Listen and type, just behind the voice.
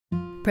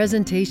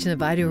Presentation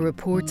of Idaho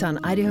Reports on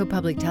Idaho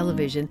Public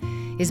Television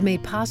is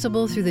made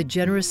possible through the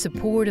generous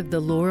support of the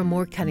Laura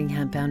Moore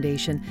Cunningham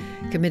Foundation,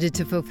 committed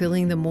to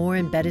fulfilling the Moore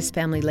and Bettis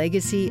family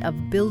legacy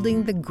of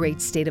building the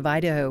great state of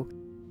Idaho.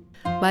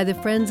 By the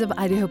Friends of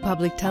Idaho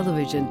Public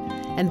Television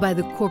and by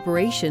the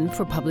Corporation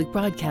for Public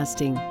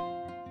Broadcasting.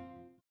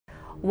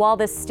 While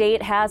the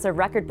state has a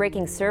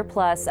record-breaking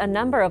surplus, a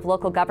number of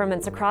local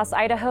governments across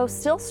Idaho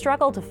still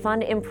struggle to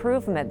fund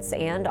improvements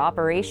and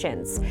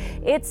operations.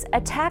 It's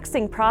a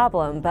taxing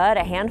problem, but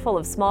a handful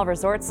of small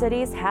resort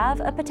cities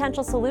have a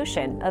potential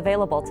solution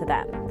available to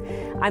them.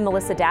 I'm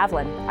Melissa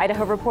Davlin.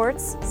 Idaho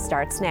Reports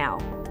starts now.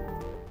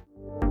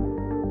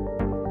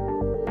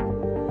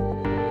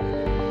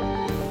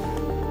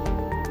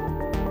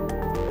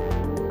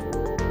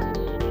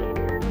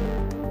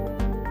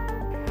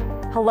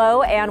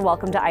 Hello and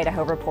welcome to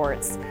Idaho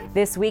Reports.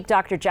 This week,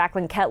 Dr.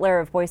 Jacqueline Kettler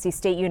of Boise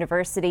State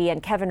University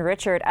and Kevin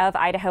Richard of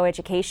Idaho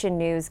Education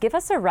News give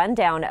us a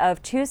rundown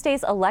of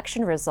Tuesday's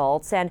election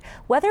results and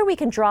whether we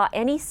can draw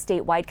any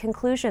statewide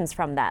conclusions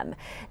from them.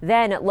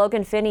 Then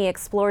Logan Finney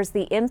explores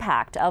the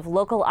impact of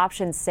local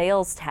option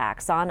sales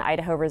tax on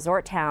Idaho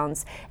resort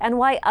towns and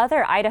why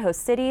other Idaho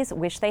cities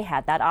wish they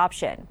had that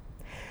option.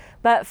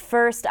 But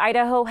first,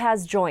 Idaho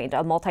has joined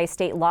a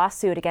multi-state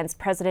lawsuit against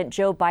President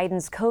Joe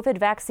Biden's COVID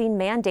vaccine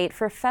mandate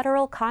for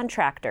federal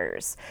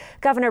contractors.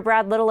 Governor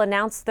Brad Little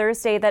announced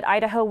Thursday that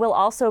Idaho will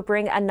also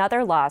bring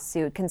another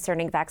lawsuit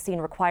concerning vaccine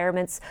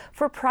requirements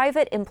for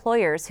private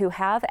employers who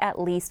have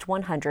at least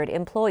 100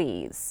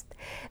 employees.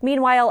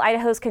 Meanwhile,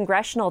 Idaho's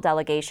congressional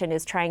delegation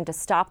is trying to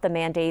stop the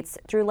mandates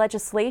through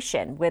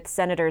legislation, with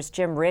Senators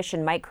Jim Risch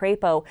and Mike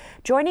Crapo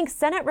joining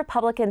Senate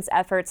Republicans'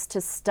 efforts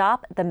to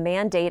stop the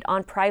mandate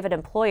on private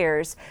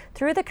employers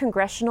through the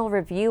Congressional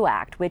Review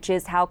Act, which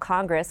is how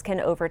Congress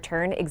can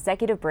overturn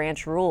executive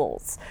branch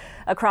rules.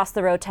 Across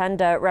the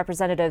rotunda,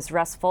 Representatives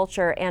Russ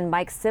Fulcher and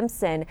Mike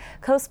Simpson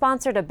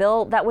co-sponsored a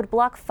bill that would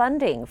block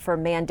funding for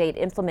mandate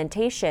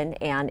implementation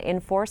and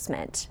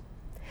enforcement.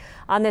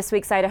 On this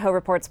week's Idaho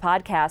Reports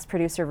podcast,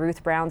 producer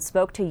Ruth Brown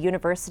spoke to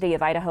University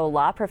of Idaho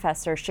law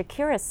professor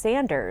Shakira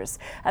Sanders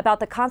about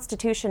the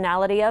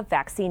constitutionality of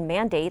vaccine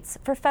mandates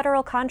for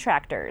federal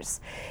contractors.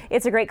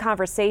 It's a great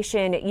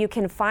conversation. You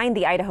can find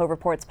the Idaho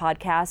Reports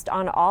podcast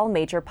on all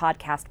major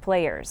podcast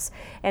players.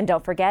 And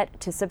don't forget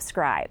to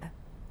subscribe.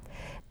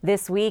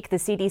 This week, the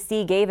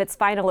CDC gave its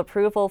final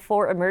approval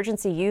for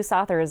emergency use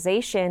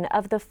authorization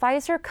of the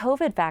Pfizer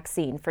COVID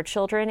vaccine for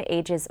children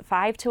ages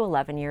 5 to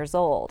 11 years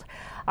old.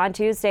 On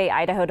Tuesday,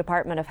 Idaho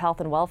Department of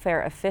Health and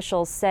Welfare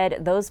officials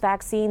said those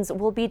vaccines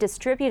will be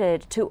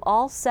distributed to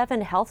all 7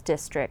 health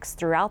districts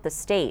throughout the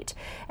state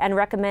and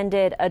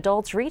recommended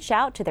adults reach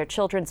out to their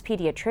children's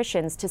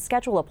pediatricians to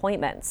schedule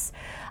appointments.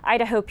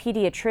 Idaho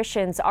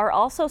pediatricians are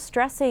also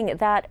stressing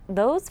that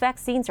those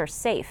vaccines are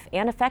safe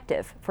and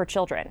effective for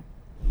children.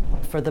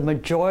 For the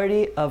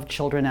majority of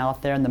children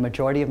out there and the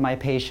majority of my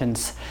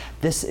patients,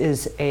 this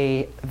is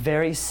a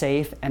very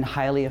safe and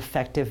highly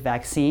effective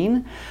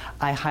vaccine.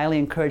 I highly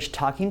encourage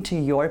talking to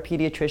your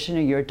pediatrician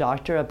or your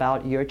doctor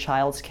about your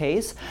child's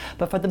case.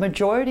 But for the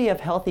majority of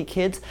healthy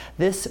kids,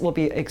 this will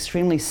be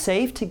extremely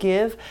safe to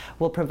give,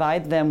 will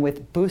provide them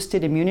with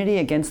boosted immunity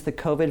against the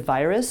COVID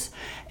virus,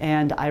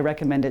 and I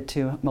recommend it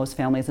to most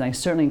families, and I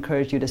certainly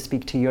encourage you to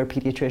speak to your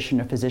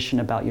pediatrician or physician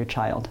about your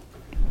child.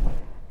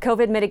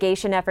 COVID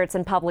mitigation efforts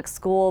in public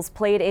schools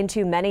played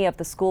into many of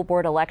the school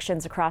board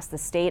elections across the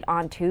state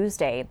on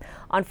Tuesday.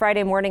 On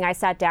Friday morning, I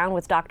sat down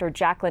with Dr.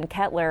 Jacqueline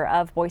Kettler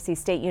of Boise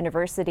State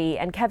University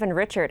and Kevin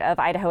Richard of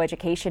Idaho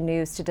Education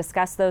News to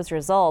discuss those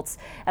results,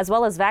 as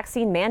well as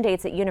vaccine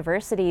mandates at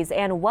universities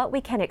and what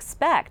we can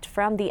expect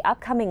from the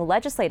upcoming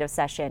legislative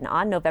session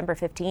on November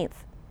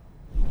 15th.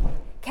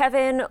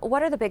 Kevin,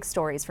 what are the big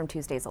stories from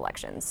Tuesday's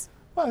elections?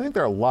 Well, I think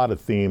there are a lot of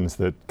themes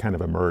that kind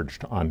of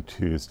emerged on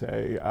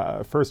Tuesday.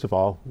 First of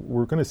all,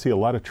 we're going to see a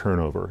lot of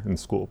turnover in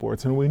school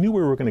boards, and we knew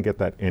we were going to get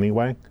that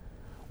anyway.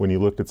 When you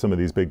looked at some of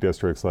these big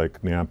districts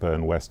like Nampa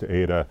and West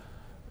Ada,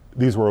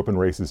 these were open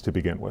races to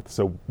begin with.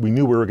 So we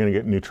knew we were going to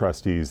get new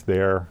trustees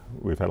there.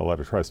 We've had a lot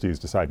of trustees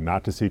decide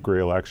not to seek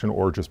re-election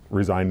or just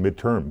resign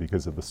midterm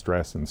because of the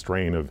stress and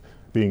strain of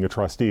being a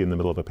trustee in the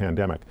middle of a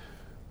pandemic.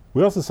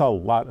 We also saw a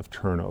lot of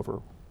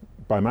turnover.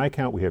 By my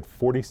count, we had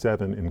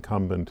 47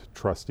 incumbent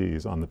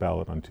trustees on the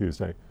ballot on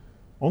Tuesday.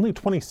 Only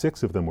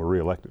 26 of them were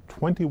reelected.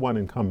 21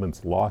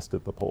 incumbents lost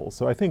at the polls.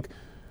 So I think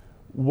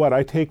what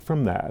I take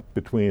from that,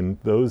 between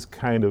those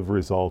kind of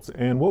results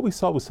and what we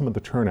saw with some of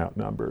the turnout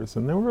numbers,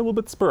 and they were a little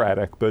bit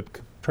sporadic,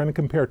 but trying to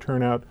compare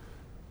turnout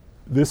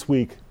this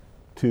week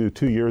to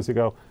 2 years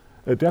ago,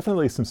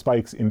 definitely some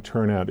spikes in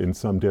turnout in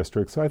some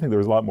districts. So I think there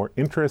was a lot more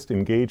interest,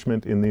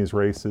 engagement in these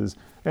races,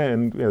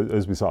 and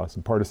as we saw,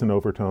 some partisan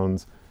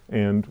overtones.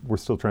 And we're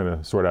still trying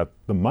to sort out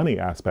the money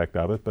aspect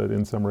of it, but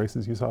in some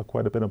races you saw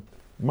quite a bit of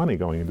money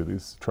going into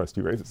these trustee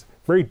races.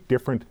 Very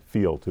different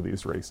feel to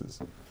these races.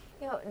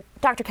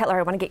 Dr. Kettler,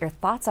 I want to get your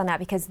thoughts on that,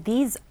 because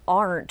these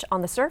aren't,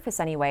 on the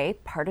surface anyway,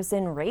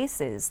 partisan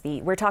races.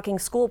 We're talking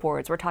school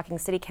boards, we're talking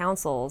city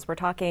councils, we're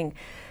talking,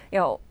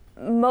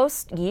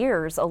 most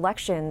years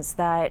elections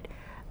that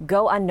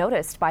go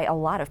unnoticed by a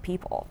lot of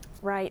people.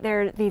 Right.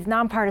 These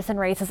nonpartisan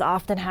races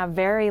often have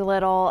very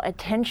little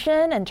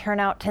attention, and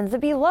turnout tends to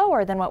be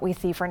lower than what we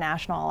see for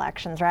national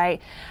elections,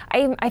 right?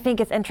 I think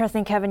it's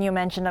interesting, Kevin, you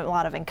mentioned a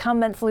lot of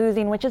incumbents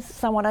losing, which is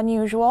somewhat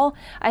unusual.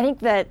 I think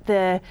that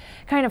the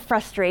kind of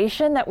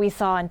frustration that we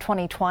saw in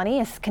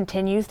 2020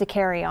 continues to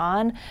carry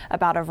on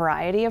about a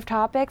variety of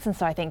topics. And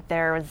so I think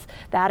there was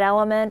that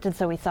element. And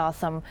so we saw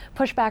some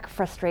pushback,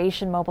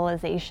 frustration,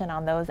 mobilization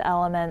on those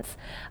elements.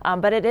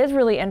 But it is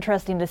really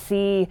interesting to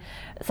see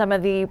some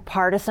of the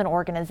partisan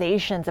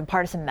organizations and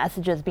partisan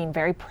messages being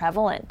very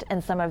prevalent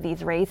in some of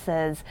these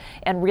races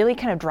and really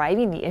kind of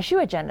driving the issue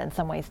agenda in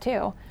some ways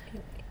too.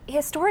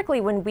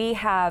 Historically, when we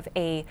have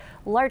a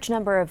large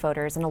number of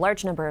voters and a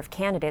large number of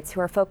candidates who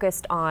are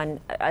focused on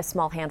a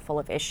small handful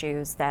of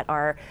issues that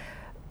are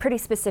pretty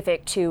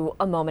specific to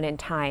a moment in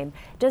time,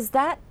 does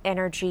that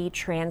energy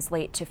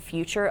translate to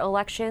future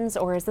elections,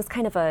 or is this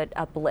kind of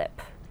a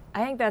blip?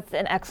 I think that's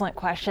an excellent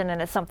question,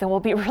 and it's something we'll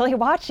be really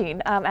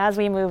watching as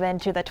we move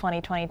into the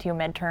 2022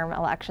 midterm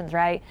elections,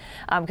 right?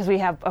 Because we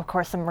have, of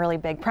course, some really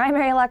big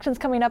primary elections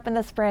coming up in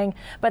the spring,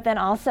 but then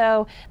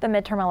also the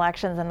midterm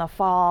elections in the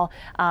fall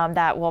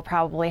that will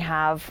probably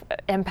have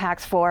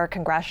impacts for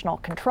congressional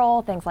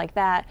control, things like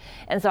that.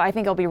 And so I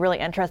think it'll be really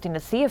interesting to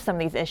see if some of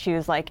these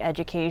issues like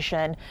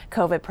education,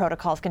 COVID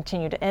protocols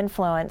continue to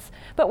influence.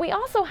 But we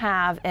also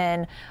have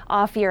in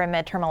off-year and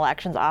midterm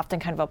elections often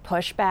kind of a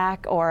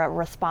pushback or a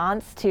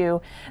response to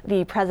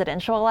the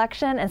presidential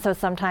election, and so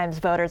sometimes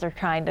voters are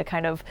trying to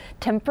kind of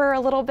temper a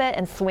little bit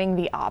and swing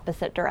the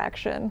opposite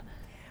direction.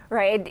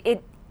 Right.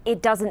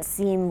 It doesn't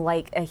seem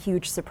like a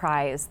huge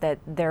surprise that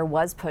there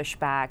was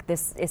pushback.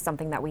 This is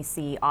something that we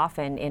see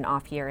often in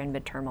off-year and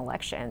midterm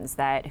elections,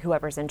 that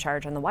whoever's in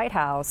charge in the White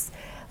House,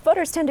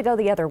 voters tend to go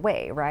the other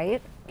way,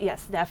 right?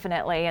 Yes,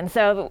 definitely. And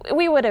so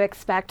we would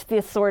expect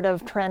this sort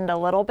of trend a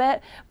little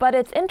bit, but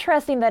it's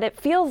interesting that it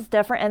feels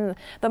different,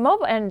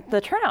 and the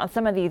turnout in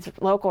some of these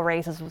local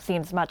races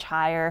seems much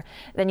higher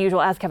than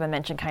usual. As Kevin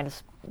mentioned, kind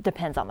of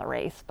depends on the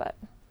race, But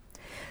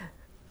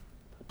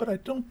I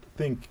don't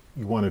think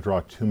you want to draw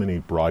too many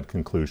broad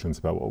conclusions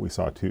about what we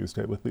saw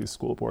Tuesday with these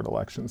school board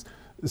elections.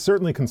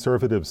 Certainly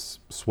conservatives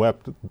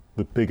swept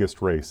the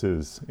biggest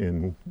races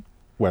in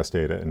West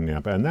Ada and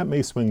Nampa, and that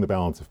may swing the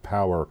balance of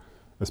power,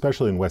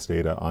 especially in West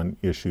Ada, on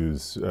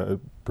issues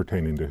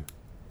pertaining to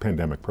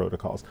pandemic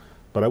protocols.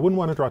 But I wouldn't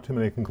want to draw too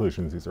many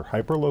conclusions. These are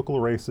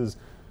hyper-local races,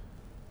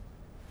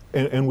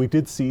 and we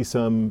did see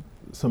some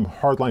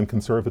hardline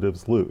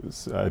conservatives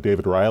lose.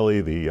 David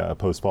Riley, the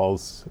Post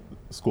Falls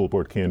school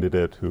board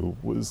candidate who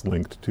was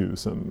linked to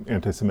some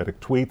anti-Semitic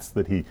tweets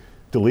that he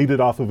deleted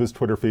off of his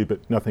Twitter feed,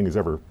 but nothing is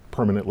ever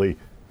completely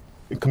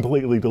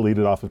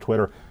deleted off of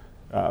Twitter.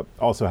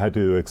 Also had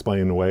to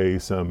explain away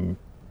some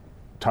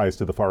ties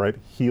to the far right.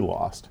 He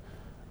lost.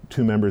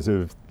 2 members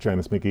of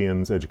Janice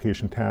McGeehan's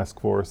education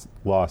task force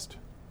lost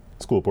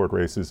school board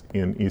races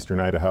in eastern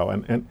Idaho.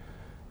 And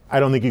I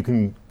don't think you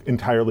can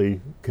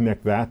entirely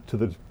connect that to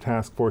the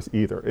task force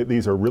either.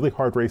 These are really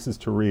hard races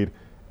to read.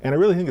 And I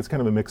really think it's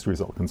kind of a mixed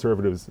result.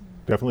 Conservatives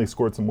definitely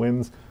scored some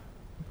wins,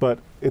 but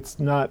it's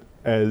not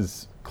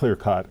as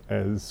clear-cut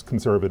as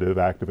conservative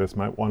activists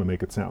might want to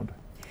make it sound.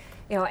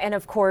 And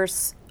of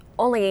course,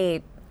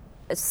 only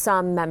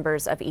some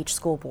members of each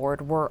school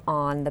board were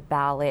on the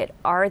ballot.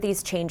 Are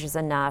these changes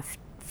enough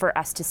for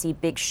us to see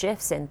big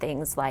shifts in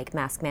things like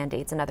mask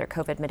mandates and other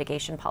COVID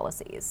mitigation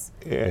policies?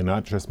 And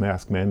not just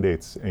mask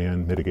mandates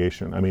and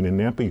mitigation. I mean, in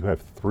Nampa, you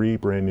have 3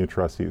 brand new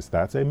trustees.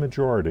 That's a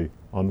majority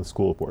on the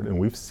school board. And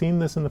we've seen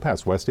this in the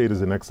past. West Ada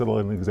is an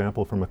excellent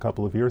example from a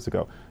couple of years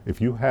ago. If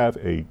you have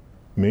a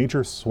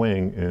major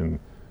swing in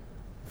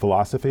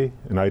philosophy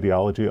and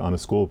ideology on a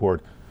school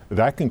board,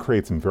 that can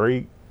create some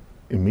very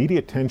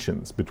immediate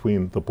tensions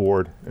between the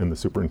board and the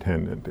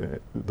superintendent,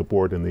 the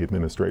board and the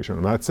administration.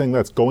 I'm not saying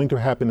that's going to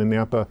happen in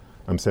Nampa.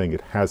 I'm saying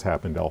it has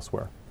happened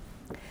elsewhere.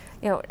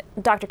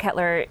 Dr.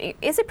 Kettler,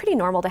 is it pretty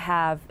normal to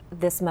have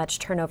this much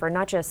turnover,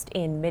 not just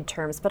in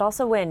midterms, but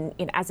also when,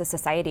 as a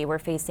society, we're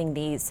facing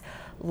these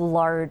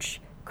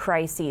large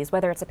crises,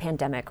 whether it's a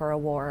pandemic or a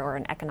war or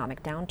an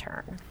economic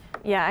downturn?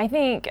 Yeah,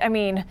 I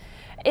mean,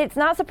 it's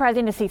not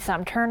surprising to see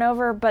some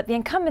turnover, but the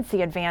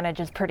incumbency advantage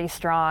is pretty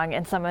strong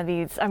in some of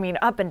these,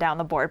 up and down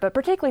the board, but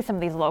particularly some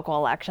of these local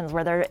elections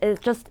where there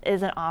just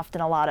isn't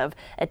often a lot of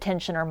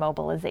attention or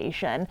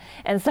mobilization.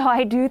 And so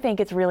I do think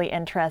it's really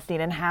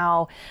interesting in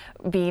how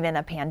being in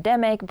a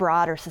pandemic,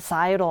 broader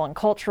societal and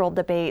cultural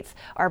debates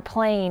are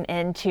playing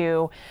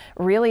into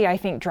really, I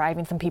think,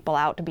 driving some people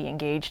out to be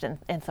engaged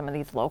in some of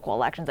these local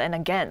elections and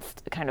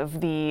against kind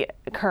of the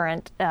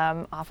current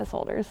office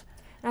holders.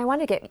 I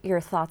want to get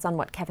your thoughts on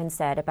what Kevin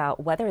said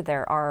about whether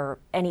there are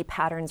any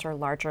patterns or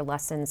larger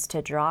lessons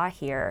to draw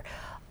here.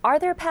 Are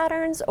there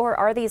patterns, or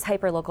are these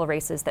hyperlocal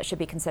races that should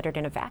be considered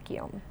in a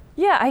vacuum?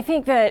 Yeah, I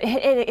think that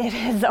it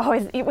is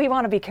always, we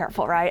want to be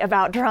careful, right,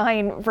 about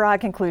drawing broad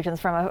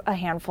conclusions from a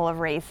handful of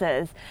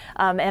races.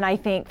 And I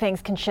think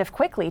things can shift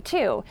quickly,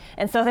 too.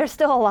 And so there's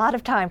still a lot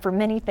of time for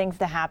many things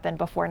to happen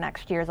before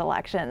next year's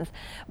elections.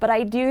 But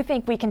I do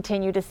think we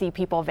continue to see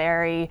people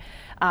very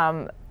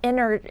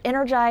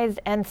energized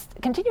and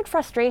continued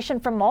frustration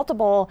from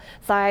multiple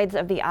sides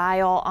of the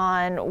aisle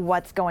on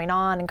what's going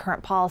on in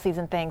current policies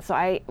and things. So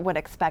I would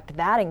expect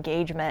that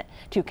engagement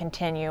to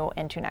continue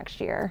into next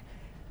year.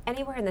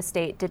 Anywhere in the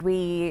state, did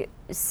we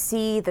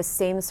see the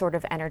same sort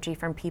of energy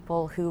from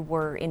people who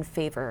were in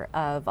favor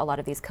of a lot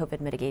of these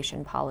COVID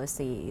mitigation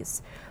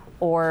policies?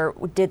 Or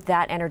did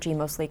that energy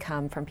mostly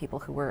come from people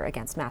who were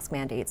against mask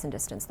mandates and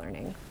distance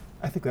learning?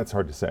 I think that's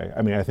hard to say.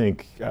 I mean, I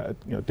think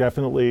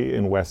definitely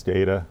in West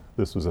Ada,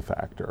 this was a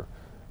factor.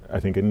 I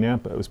think in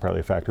Nampa, it was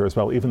probably a factor as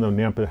well, even though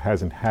Nampa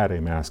hasn't had a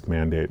mask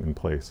mandate in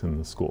place in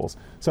the schools.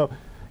 So,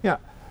 yeah.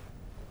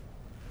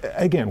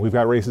 Again, we've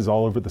got races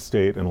all over the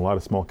state and a lot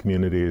of small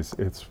communities.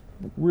 It's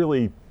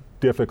really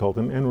difficult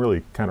and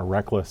really kind of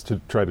reckless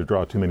to try to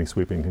draw too many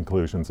sweeping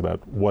conclusions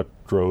about what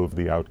drove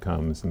the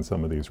outcomes in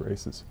some of these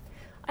races.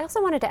 I also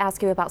wanted to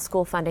ask you about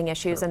school funding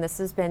issues, Sure. and this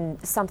has been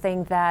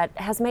something that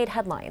has made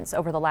headlines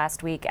over the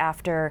last week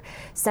after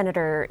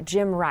Senator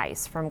Jim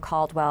Rice from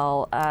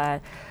Caldwell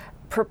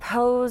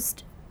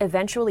proposed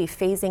eventually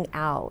phasing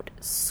out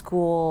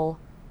school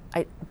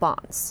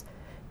bonds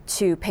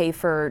to pay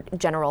for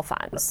general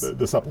funds.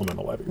 The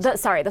supplemental levies.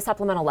 The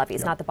supplemental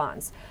levies, not the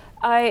bonds.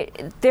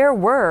 There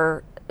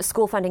were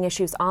school funding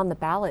issues on the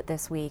ballot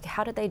this week.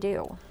 How did they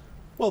do?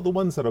 Well, the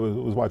ones that I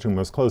was watching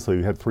most closely,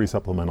 we had 3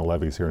 supplemental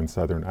levies here in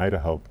southern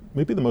Idaho.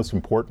 Maybe the most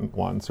important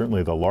one,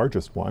 certainly the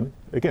largest one,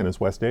 again, is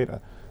West Ada.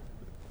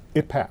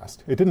 It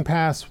passed. It didn't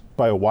pass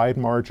by a wide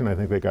margin. I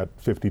think they got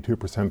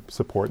 52%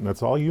 support, and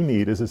that's all you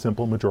need is a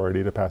simple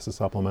majority to pass a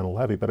supplemental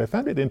levy. But I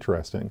found it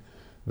interesting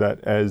that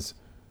as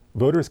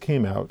voters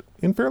came out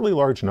in fairly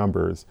large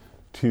numbers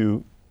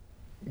to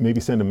maybe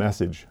send a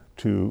message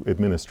to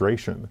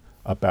administration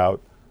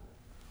about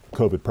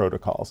COVID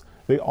protocols,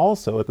 they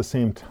also at the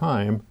same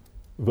time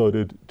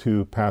voted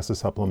to pass a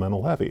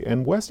supplemental levy.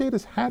 And West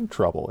Ada's had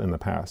trouble in the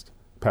past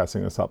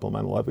passing a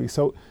supplemental levy.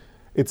 So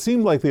it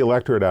seemed like the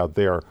electorate out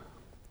there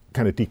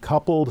kind of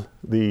decoupled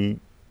the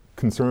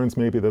concerns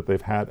maybe that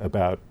they've had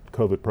about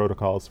COVID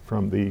protocols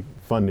from the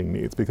funding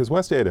needs, because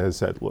West Ada has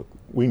said, look,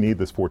 we need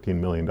this $14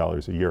 million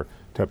a year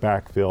to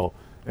backfill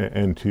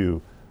and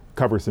to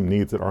cover some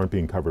needs that aren't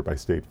being covered by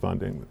state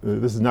funding.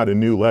 This is not a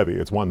new levy.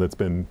 It's one that's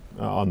been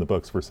on the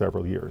books for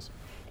several years.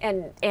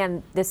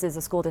 And this is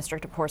a school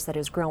district, of course, that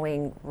is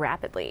growing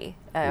rapidly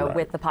Right.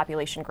 with the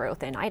population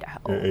growth in Idaho.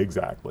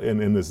 Exactly.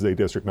 And this is a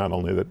district not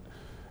only that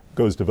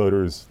goes to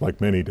voters like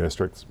many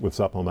districts with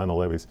supplemental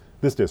levies,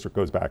 this district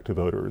goes back to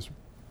voters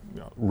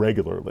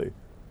regularly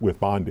with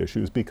bond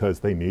issues because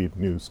they need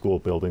new school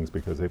buildings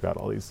because they've got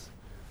all these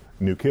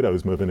new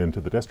kiddos moving into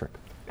the district.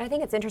 I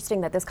think it's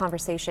interesting that this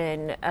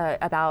conversation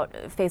about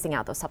phasing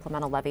out those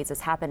supplemental levies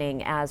is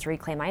happening as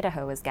Reclaim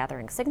Idaho is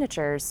gathering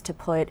signatures to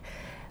put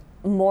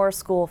more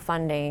school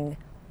funding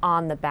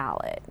on the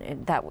ballot,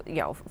 that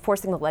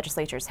forcing the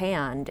legislature's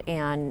hand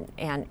and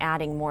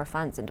adding more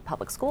funds into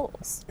public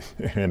schools.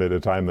 And at a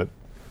time that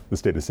the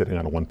state is sitting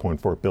on a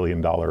 $1.4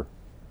 billion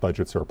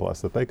budget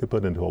surplus that they could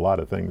put into a lot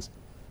of things,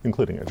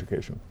 including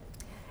education.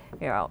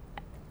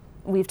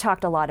 We've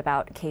talked a lot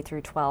about K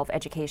through 12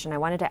 education. I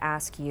wanted to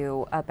ask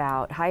you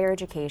about higher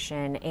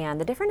education and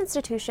the different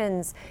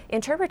institutions'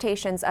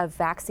 interpretations of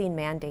vaccine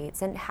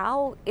mandates and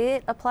how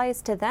it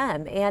applies to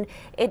them. And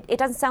it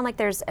doesn't sound like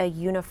there's a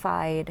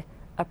unified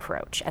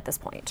approach at this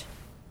point.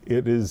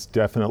 It is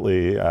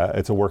definitely,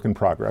 it's a work in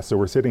progress. So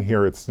we're sitting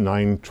here, it's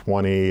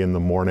 9:20 in the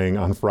morning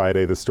on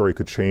Friday. The story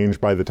could change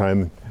by the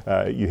time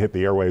you hit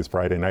the airwaves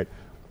Friday night.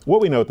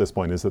 What we know at this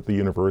point is that the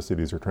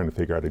universities are trying to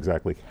figure out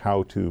exactly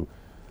how to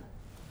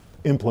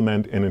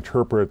implement and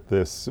interpret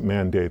this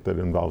mandate that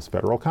involves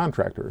federal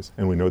contractors.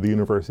 And we know the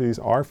universities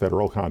are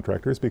federal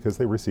contractors because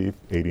they receive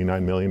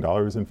 $89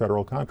 million in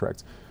federal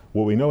contracts.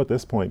 What we know at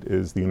this point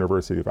is the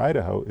University of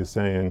Idaho is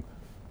saying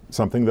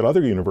something that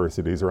other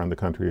universities around the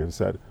country have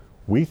said.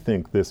 We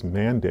think this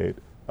mandate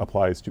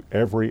applies to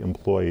every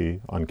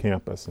employee on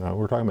campus. Now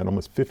we're talking about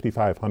almost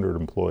 5,500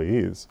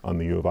 employees on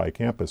the U of I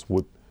campus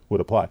would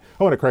apply.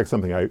 I want to correct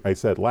something I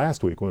said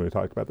last week when we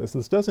talked about this.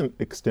 This doesn't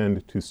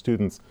extend to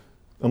students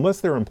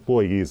unless they're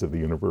employees of the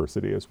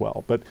university as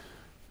well. But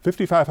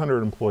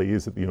 5,500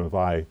 employees at the U of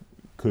I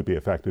could be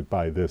affected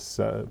by this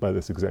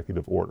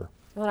executive order.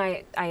 Well,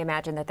 I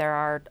imagine that there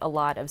are a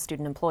lot of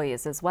student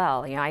employees as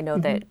well. I know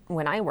that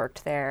when I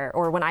worked there,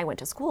 or when I went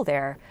to school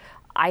there,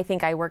 I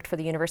think I worked for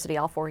the university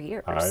all 4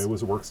 years. I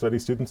was a work-study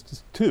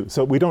student too.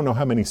 So we don't know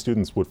how many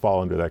students would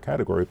fall under that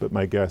category, but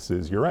my guess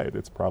is you're right.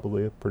 It's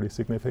probably a pretty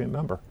significant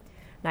number.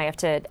 Now I have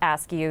to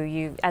ask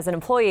you, as an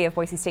employee of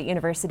Boise State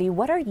University,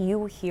 what are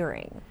you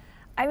hearing?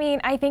 I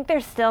mean, I think they're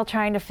still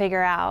trying to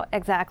figure out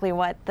exactly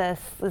what this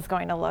is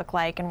going to look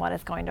like and what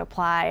is going to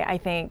apply.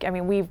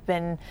 We've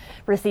been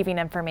receiving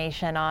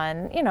information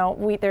on,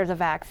 there's a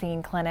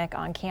vaccine clinic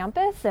on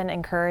campus and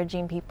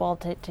encouraging people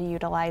to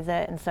utilize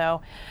it. And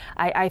so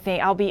I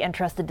think I'll be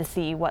interested to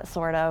see what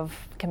sort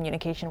of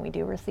communication we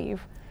do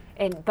receive.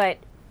 But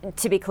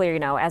to be clear,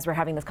 as we're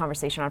having this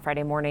conversation on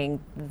Friday morning,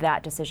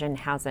 that decision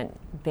hasn't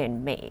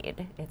been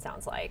made, it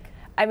sounds like.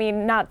 I'm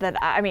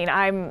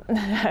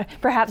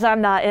perhaps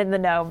I'm not in the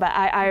know, but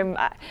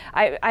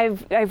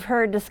I've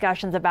heard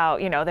discussions about,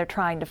 they're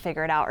trying to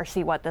figure it out or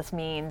see what this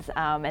means,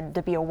 and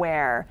to be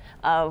aware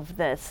of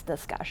this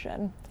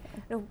discussion.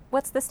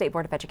 What's the State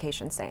Board of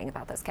Education saying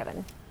about this,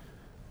 Kevin?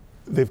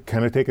 They've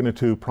kind of taken a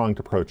two-pronged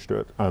approach to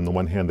it. On the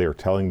one hand, they are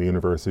telling the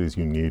universities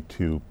you need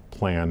to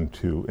plan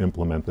to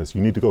implement this,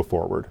 you need to go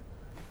forward.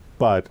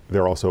 But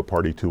they're also a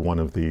party to one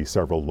of the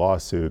several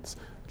lawsuits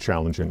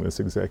challenging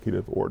this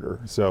executive order.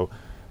 So,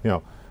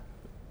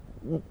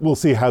 we'll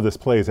see how this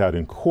plays out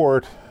in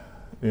court,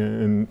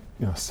 in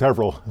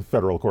several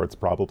federal courts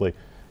probably,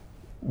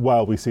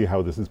 while we see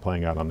how this is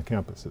playing out on the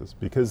campuses,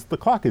 because the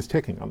clock is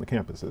ticking on the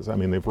campuses.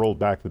 They've rolled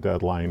back the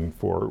deadline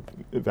for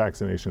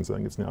vaccinations. I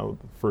think it's now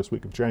the first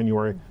week of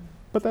January,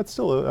 but that's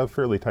still a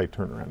fairly tight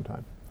turnaround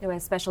time.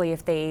 Especially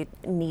if they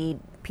need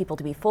people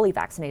to be fully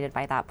vaccinated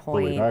by that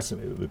point. Fully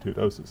vaccinated, the 2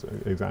 doses,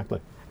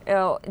 exactly.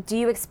 Do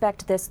you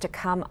expect this to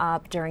come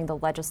up during the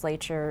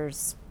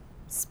legislature's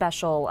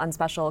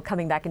unspecial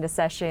coming back into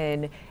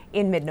session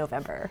in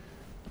mid-November?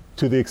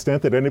 To the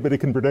extent that anybody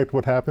can predict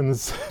what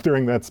happens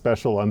during that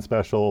special,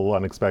 unspecial,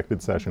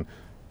 unexpected session,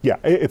 yeah,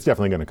 it's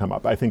definitely going to come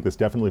up. I think this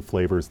definitely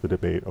flavors the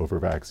debate over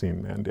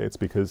vaccine mandates,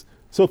 because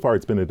so far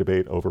it's been a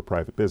debate over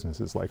private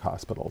businesses like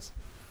hospitals.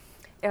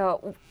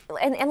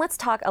 And let's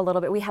talk a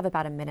little bit. We have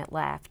about a minute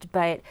left,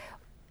 but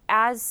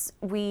as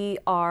we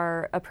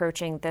are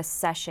approaching this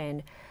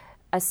session,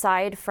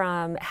 aside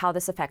from how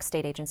this affects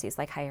state agencies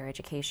like higher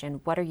education,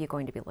 what are you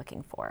going to be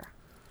looking for?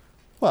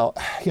 Well,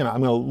 I'm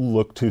going to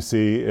look to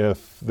see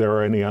if there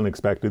are any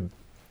unexpected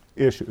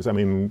issues.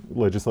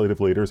 Legislative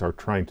leaders are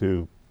trying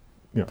to,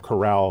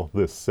 corral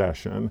this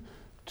session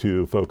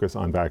to focus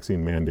on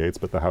vaccine mandates,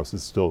 but the House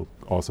is still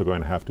also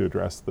going to have to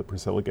address the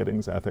Priscilla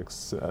Giddings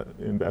ethics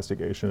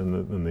investigation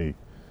and the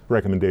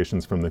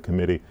recommendations from the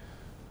committee.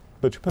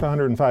 But you put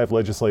 105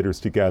 legislators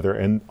together,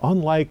 and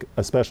unlike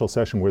a special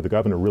session where the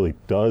governor really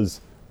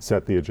does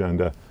set the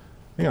agenda,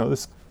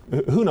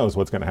 who knows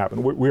what's going to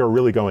happen. We are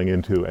really going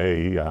into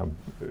a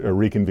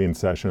reconvened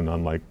session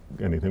unlike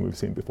anything we've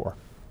seen before.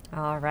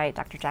 All right,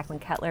 Dr. Jacqueline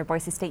Kettler,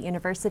 Boise State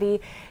University,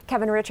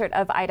 Kevin Richert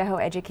of Idaho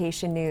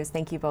Education News.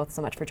 Thank you both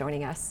so much for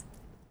joining us.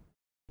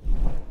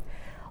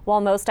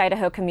 While most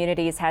Idaho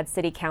communities had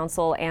city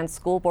council and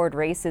school board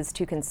races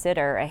to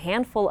consider, a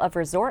handful of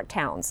resort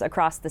towns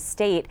across the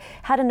state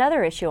had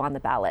another issue on the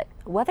ballot: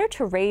 whether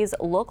to raise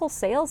local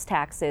sales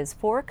taxes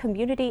for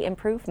community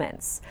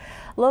improvements.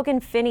 Logan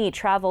Finney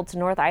traveled to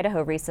North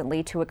Idaho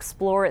recently to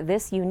explore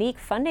this unique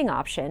funding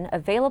option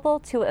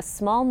available to a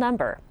small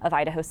number of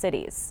Idaho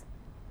cities.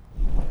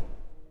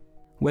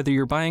 Whether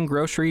you're buying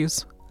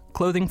groceries,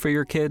 clothing for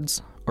your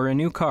kids, or a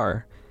new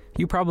car,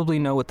 you probably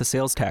know what the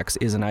sales tax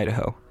is in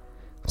Idaho.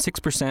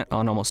 6%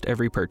 on almost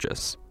every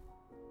purchase.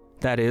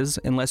 That is,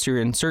 unless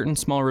you're in certain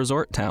small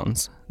resort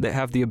towns that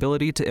have the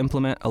ability to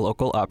implement a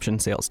local option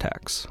sales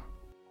tax.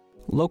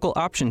 Local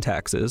option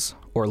taxes,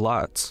 or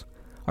LOTs,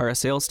 are a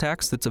sales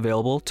tax that's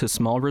available to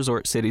small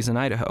resort cities in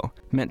Idaho,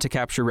 meant to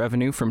capture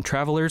revenue from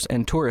travelers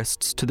and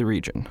tourists to the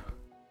region.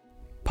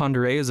 Pend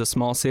Oreille is a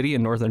small city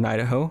in northern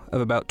Idaho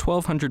of about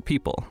 1,200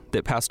 people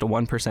that passed a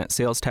 1%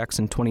 sales tax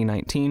in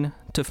 2019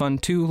 to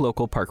fund 2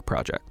 local park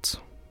projects.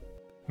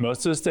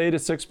 Most of the state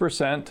is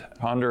 6%.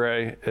 Pend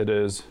Oreille, it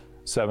is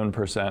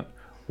 7%.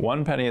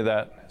 1 penny of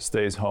that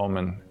stays home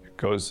and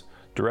goes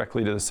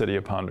directly to the city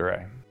of Pend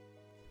Oreille.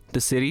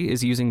 The city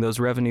is using those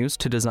revenues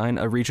to design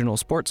a regional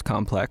sports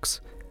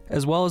complex,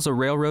 as well as a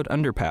railroad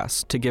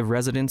underpass to give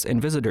residents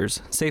and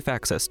visitors safe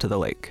access to the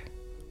lake.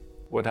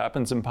 What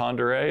happens in Pend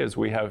Oreille is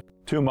we have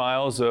 2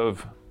 miles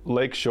of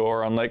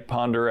lakeshore on Lake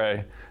Pend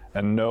Oreille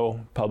and no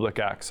public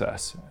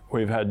access.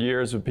 We've had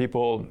years of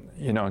people,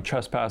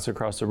 trespass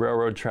across the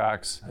railroad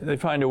tracks. They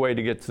find a way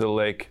to get to the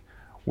lake.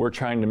 We're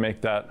trying to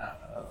make that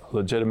a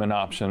legitimate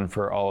option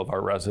for all of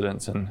our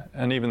residents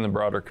and even the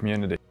broader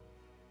community.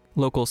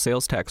 Local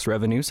sales tax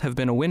revenues have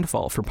been a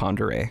windfall for Pend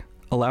Oreille,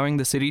 allowing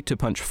the city to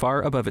punch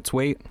far above its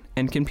weight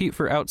and compete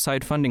for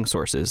outside funding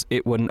sources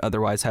it wouldn't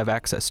otherwise have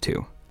access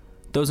to.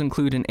 Those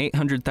include an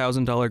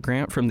 $800,000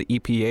 grant from the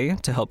EPA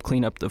to help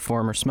clean up the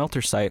former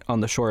smelter site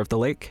on the shore of the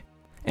lake,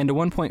 and a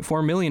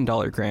 $1.4 million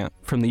grant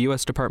from the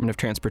U.S. Department of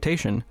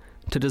Transportation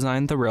to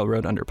design the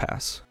railroad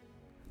underpass.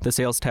 The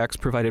sales tax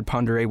provided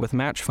Pend Oreille with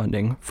match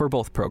funding for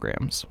both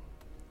programs.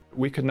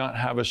 We could not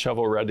have a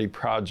shovel-ready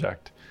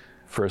project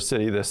for a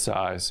city this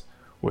size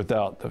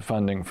without the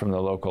funding from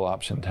the local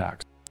option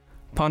tax.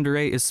 Pend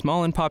Oreille is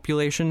small in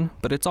population,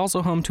 but it's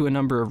also home to a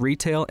number of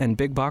retail and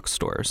big box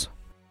stores.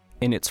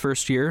 In its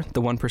first year,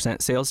 the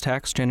 1% sales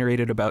tax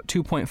generated about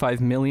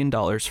 $2.5 million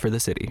for the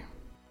city.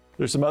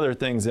 There's some other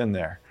things in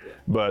there,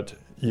 but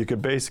you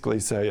could basically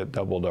say it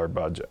doubled our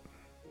budget.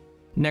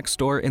 Next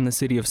door in the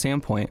city of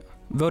Sandpoint,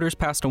 voters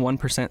passed a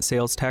 1%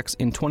 sales tax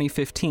in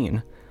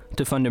 2015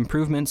 to fund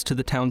improvements to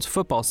the town's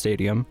football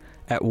stadium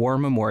at War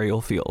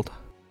Memorial Field,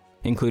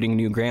 including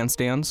new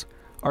grandstands,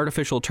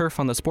 artificial turf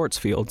on the sports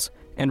fields,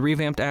 and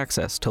revamped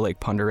access to Lake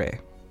Pend Oreille.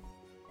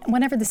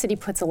 Whenever the city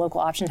puts a local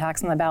option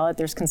tax on the ballot,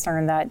 there's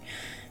concern that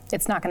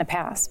it's not going to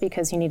pass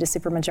because you need a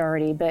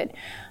supermajority. But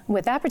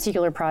with that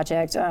particular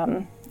project,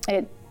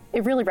 it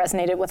really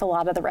resonated with a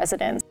lot of the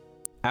residents.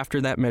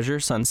 After that measure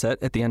sunset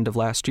at the end of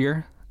last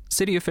year,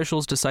 city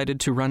officials decided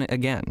to run it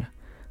again,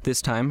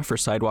 this time for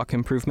sidewalk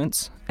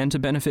improvements and to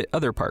benefit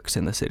other parks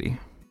in the city.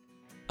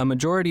 A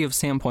majority of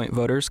Sandpoint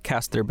voters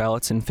cast their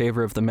ballots in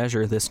favor of the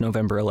measure this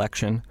November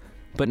election,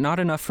 but not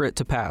enough for it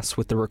to pass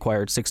with the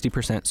required 60%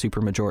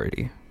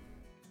 supermajority.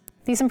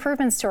 These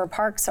improvements to our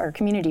parks are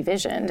community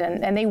visioned,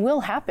 and they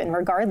will happen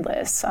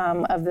regardless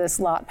of this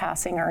lot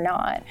passing or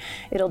not.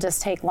 It'll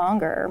just take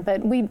longer,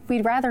 but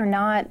we'd rather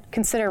not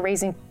consider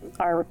raising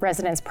our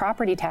residents'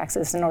 property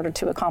taxes in order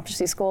to accomplish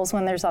these goals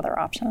when there's other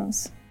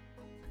options.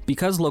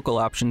 Because local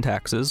option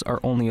taxes are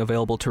only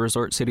available to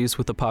resort cities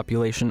with a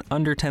population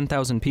under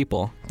 10,000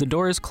 people, the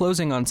door is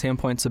closing on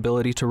Sandpoint's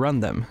ability to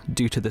run them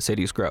due to the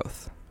city's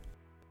growth.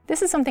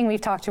 This is something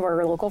we've talked to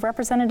our local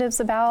representatives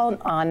about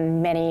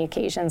on many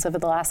occasions over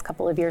the last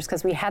couple of years,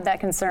 because we had that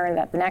concern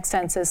that the next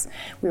census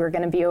we were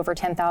going to be over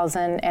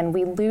 10,000 and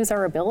we lose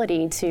our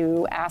ability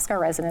to ask our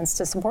residents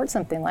to support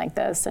something like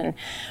this. And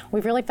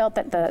we've really felt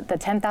that the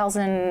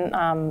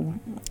 10,000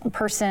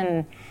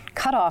 person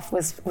cutoff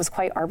was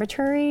quite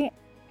arbitrary.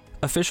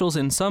 Officials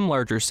in some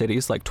larger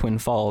cities like Twin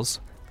Falls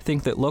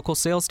think that local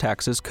sales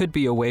taxes could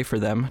be a way for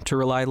them to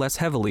rely less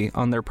heavily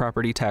on their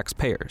property tax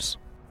payers.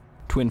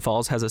 Twin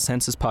Falls has a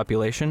census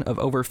population of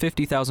over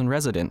 50,000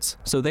 residents,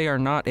 so they are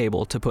not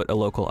able to put a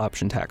local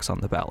option tax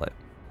on the ballot.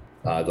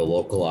 The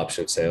local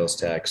option sales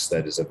tax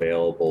that is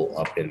available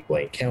up in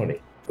Blaine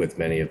County, with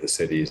many of the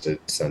cities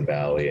at Sun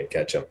Valley and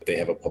Ketchum, they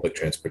have a public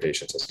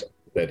transportation system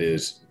that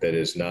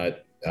is not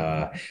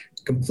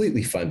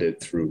completely funded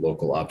through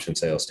local option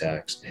sales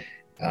tax,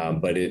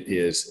 but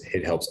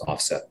it helps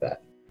offset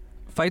that.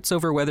 Fights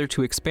over whether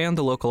to expand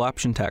the local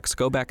option tax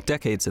go back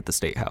decades at the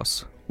State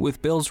House,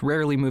 with bills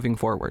rarely moving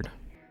forward.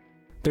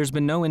 There's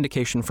been no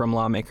indication from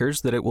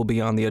lawmakers that it will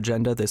be on the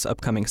agenda this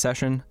upcoming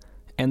session,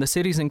 and the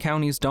cities and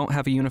counties don't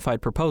have a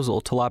unified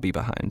proposal to lobby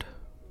behind.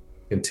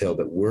 Until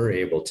that we're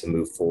able to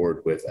move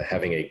forward with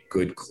having a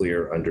good,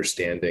 clear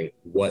understanding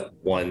what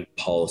one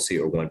policy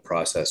or one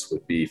process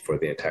would be for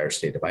the entire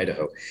state of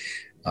Idaho,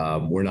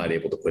 we're not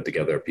able to put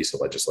together a piece of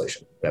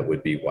legislation that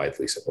would be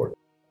widely supported.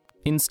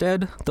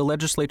 Instead, the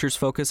legislature's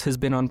focus has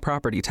been on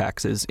property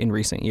taxes in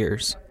recent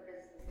years.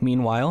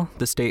 Meanwhile,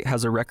 the state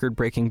has a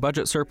record-breaking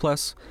budget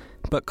surplus,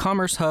 but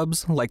commerce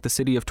hubs like the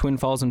city of Twin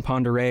Falls and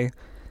Pend Oreille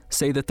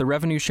say that the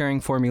revenue-sharing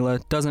formula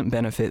doesn't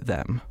benefit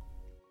them.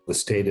 The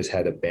state has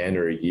had a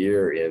banner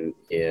year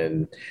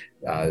in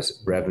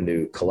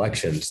revenue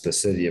collections, the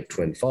city of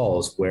Twin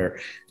Falls, where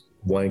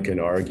one can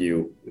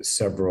argue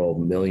several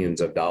millions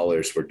of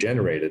dollars were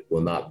generated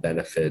will not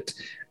benefit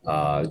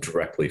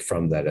directly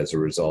from that as a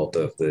result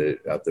of the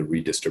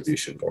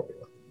redistribution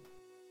formula.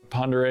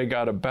 Pend Oreille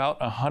got about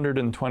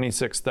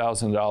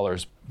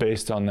 $126,000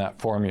 based on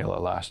that formula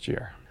last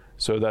year.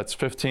 So that's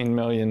 $15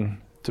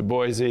 million to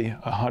Boise,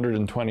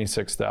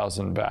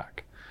 $126,000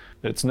 back.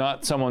 It's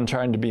not someone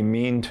trying to be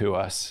mean to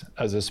us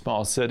as a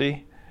small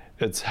city.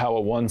 It's how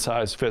a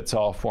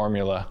one-size-fits-all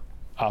formula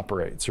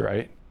operates,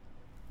 right?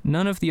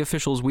 None of the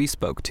officials we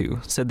spoke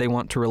to said they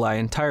want to rely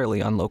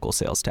entirely on local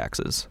sales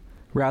taxes.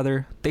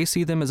 Rather, they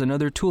see them as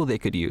another tool they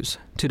could use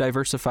to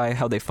diversify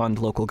how they fund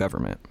local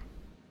government.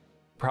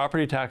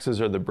 Property taxes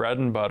are the bread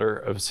and butter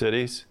of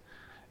cities.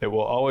 It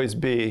will always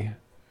be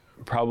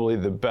probably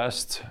the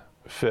best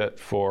fit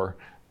for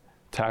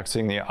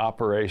taxing the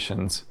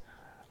operations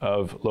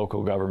of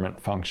local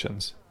government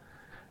functions.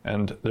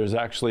 And there's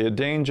actually a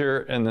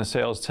danger in the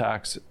sales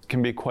tax. It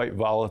can be quite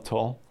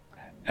volatile.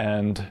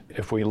 And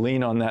if we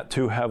lean on that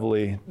too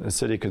heavily, the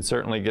city could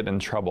certainly get in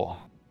trouble.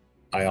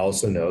 I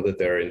also know that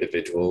there are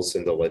individuals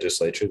in the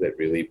legislature that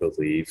really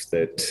believe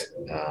that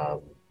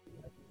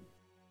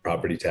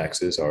property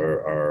taxes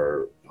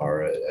are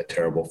a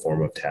terrible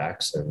form of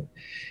tax, and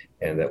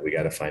that we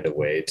got to find a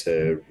way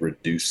to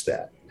reduce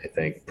that. I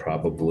think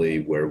probably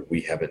where we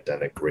haven't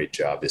done a great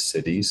job as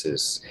cities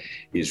is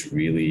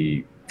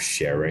really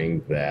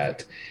sharing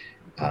that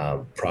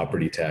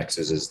property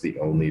taxes is the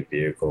only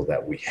vehicle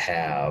that we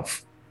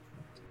have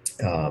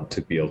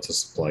to be able to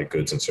supply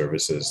goods and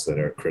services that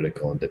are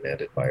critical and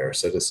demanded by our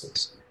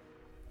citizens.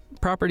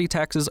 Property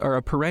taxes are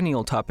a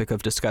perennial topic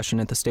of discussion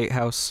at the State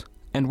House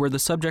and were the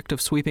subject of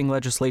sweeping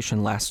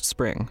legislation last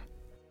spring.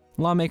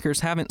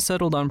 Lawmakers haven't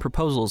settled on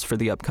proposals for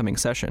the upcoming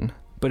session,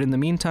 but in the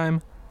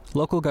meantime,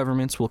 local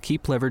governments will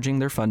keep leveraging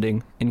their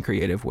funding in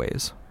creative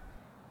ways.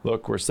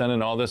 Look, we're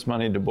sending all this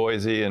money to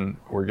Boise and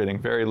we're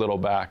getting very little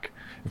back.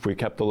 If we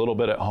kept a little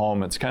bit at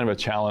home, it's kind of a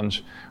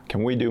challenge.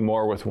 Can we do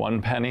more with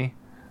 1 penny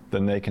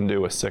than they can do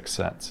with 6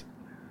 cents?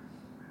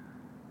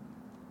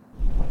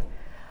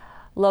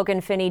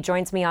 Logan Finney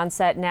joins me on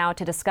set now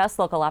to discuss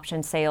local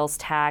option sales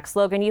tax.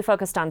 Logan, you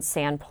focused on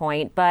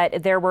Sandpoint,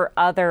 but there were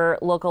other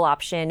local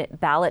option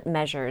ballot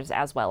measures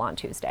as well on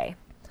Tuesday.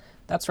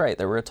 That's right.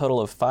 There were a total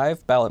of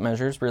 5 ballot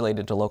measures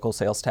related to local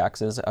sales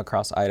taxes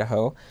across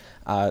Idaho.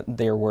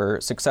 They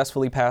were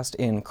successfully passed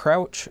in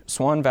Crouch,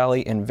 Swan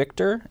Valley, and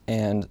Victor,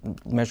 and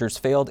measures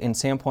failed in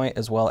Sandpoint,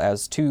 as well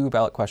as 2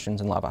 ballot questions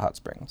in Lava Hot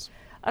Springs.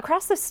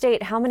 Across the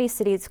state, how many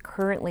cities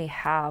currently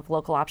have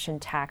local option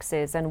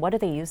taxes, and what do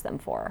they use them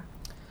for?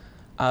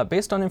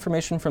 Based on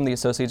information from the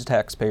Associated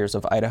Taxpayers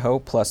of Idaho,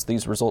 plus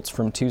these results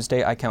from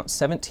Tuesday, I count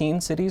 17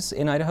 cities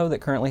in Idaho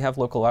that currently have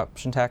local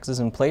option taxes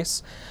in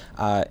place,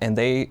 and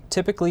they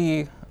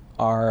typically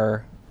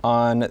are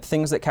on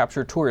things that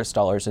capture tourist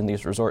dollars in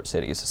these resort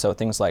cities. So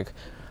things like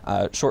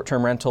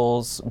short-term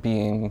rentals,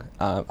 being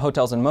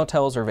hotels and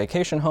motels or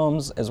vacation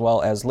homes, as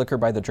well as liquor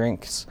by the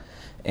drinks,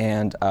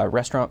 and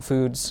restaurant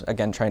foods,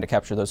 again trying to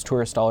capture those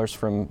tourist dollars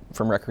from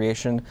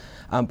recreation.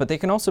 But they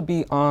can also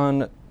be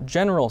on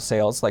general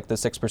sales, like the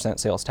 6%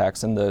 sales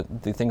tax and the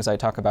things I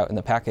talk about in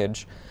the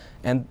package.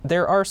 And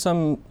there are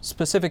some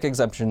specific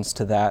exemptions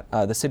to that.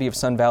 The city of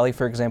Sun Valley,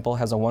 for example,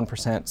 has a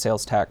 1%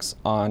 sales tax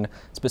on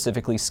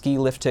specifically ski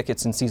lift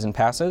tickets and season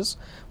passes,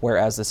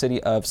 whereas the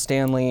city of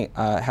Stanley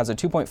has a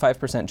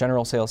 2.5%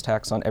 general sales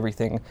tax on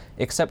everything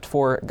except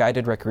for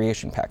guided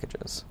recreation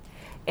packages.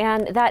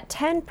 And that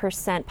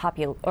 10,000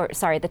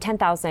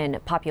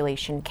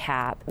 population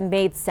cap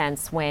made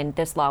sense when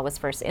this law was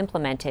first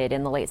implemented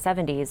in the late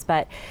 70s,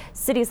 but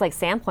cities like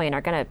Sandpoint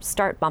are going to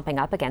start bumping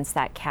up against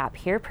that cap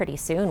here pretty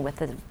soon with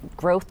the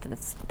growth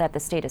that the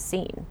state has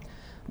seen.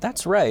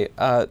 That's right.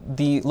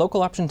 The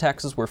local option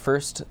taxes were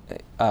first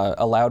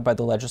allowed by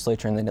the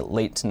legislature in the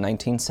late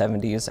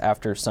 1970s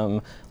after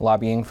some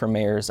lobbying from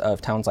mayors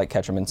of towns like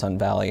Ketchum and Sun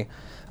Valley.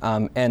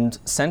 And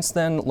since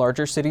then,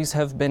 larger cities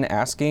have been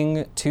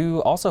asking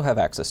to also have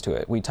access to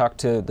it. We talked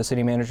to the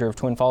city manager of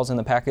Twin Falls in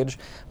the package,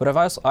 but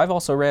I've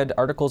also read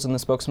articles in the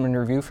Spokesman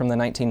Review from the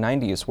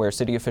 1990s where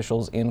city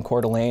officials in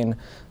Coeur d'Alene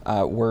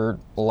were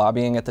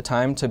lobbying at the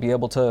time to be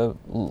able to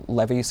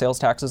levy sales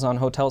taxes on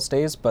hotel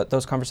stays, but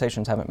those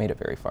conversations haven't made it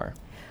very far.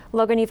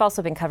 Logan, you've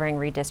also been covering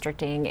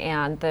redistricting,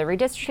 and the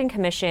Redistricting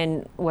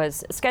Commission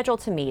was scheduled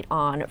to meet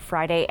on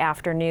Friday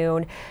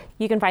afternoon.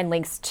 You can find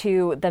links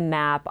to the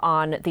map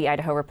on the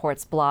Idaho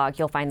Reports blog.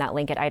 You'll find that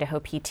link at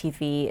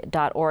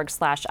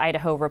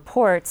idahoptv.org/Idaho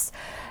Reports.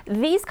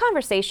 These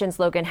conversations,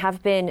 Logan,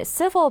 have been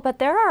civil, but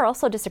there are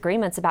also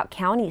disagreements about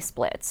county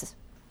splits.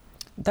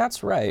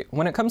 That's right.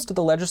 When it comes to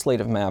the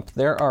legislative map,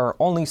 there are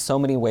only so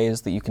many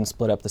ways that you can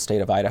split up the state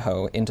of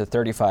Idaho into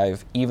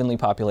 35 evenly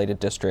populated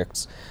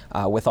districts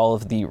with all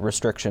of the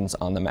restrictions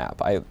on the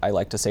map. I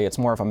like to say it's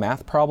more of a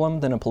math problem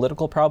than a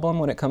political problem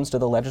when it comes to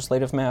the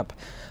legislative map.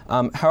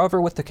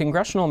 However, with the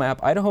congressional map,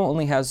 Idaho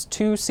only has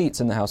 2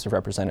 seats in the House of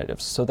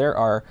Representatives, so there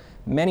are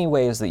many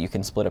ways that you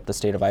can split up the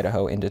state of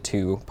Idaho into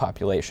 2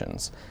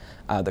 populations.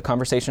 The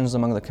conversations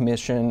among the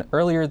commission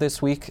earlier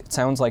this week, it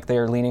sounds like they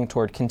are leaning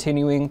toward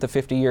continuing the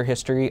 50-year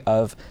history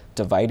of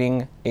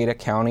dividing Ada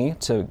County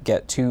to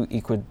get 2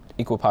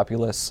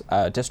 equipopulous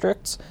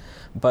districts.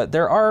 But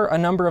there are a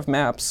number of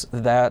maps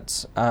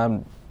that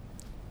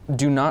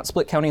do not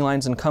split county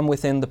lines and come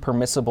within the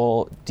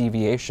permissible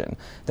deviation.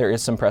 There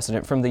is some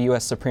precedent from the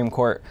U.S. Supreme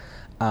Court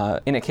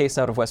in a case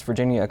out of West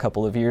Virginia a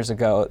couple of years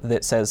ago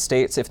that says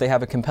states, if they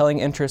have a compelling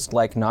interest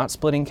like not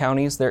splitting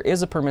counties, there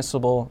is a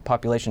permissible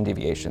population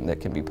deviation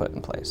that can be put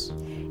in place.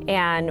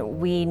 And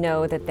we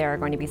know that there are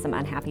going to be some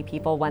unhappy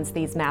people once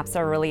these maps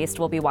are released.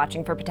 We'll be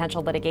watching for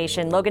potential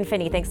litigation. Logan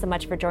Finney, thanks so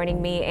much for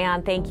joining me,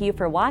 and thank you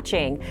for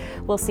watching.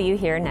 We'll see you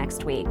here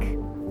next week.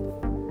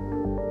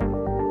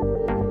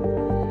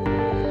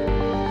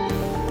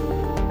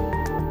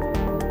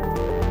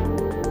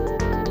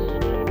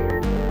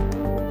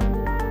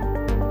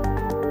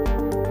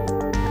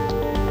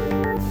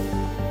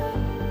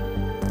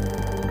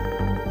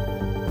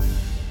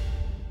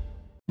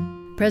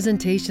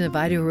 Presentation of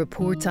Idaho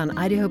Reports on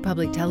Idaho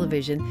Public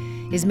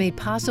Television is made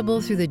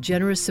possible through the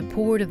generous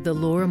support of the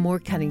Laura Moore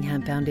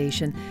Cunningham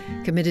Foundation,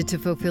 committed to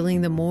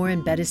fulfilling the Moore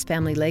and Bettis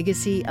family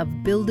legacy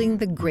of building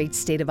the great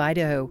state of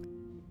Idaho,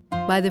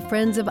 by the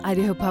Friends of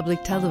Idaho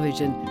Public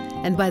Television,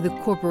 and by the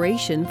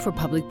Corporation for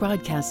Public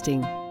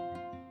Broadcasting.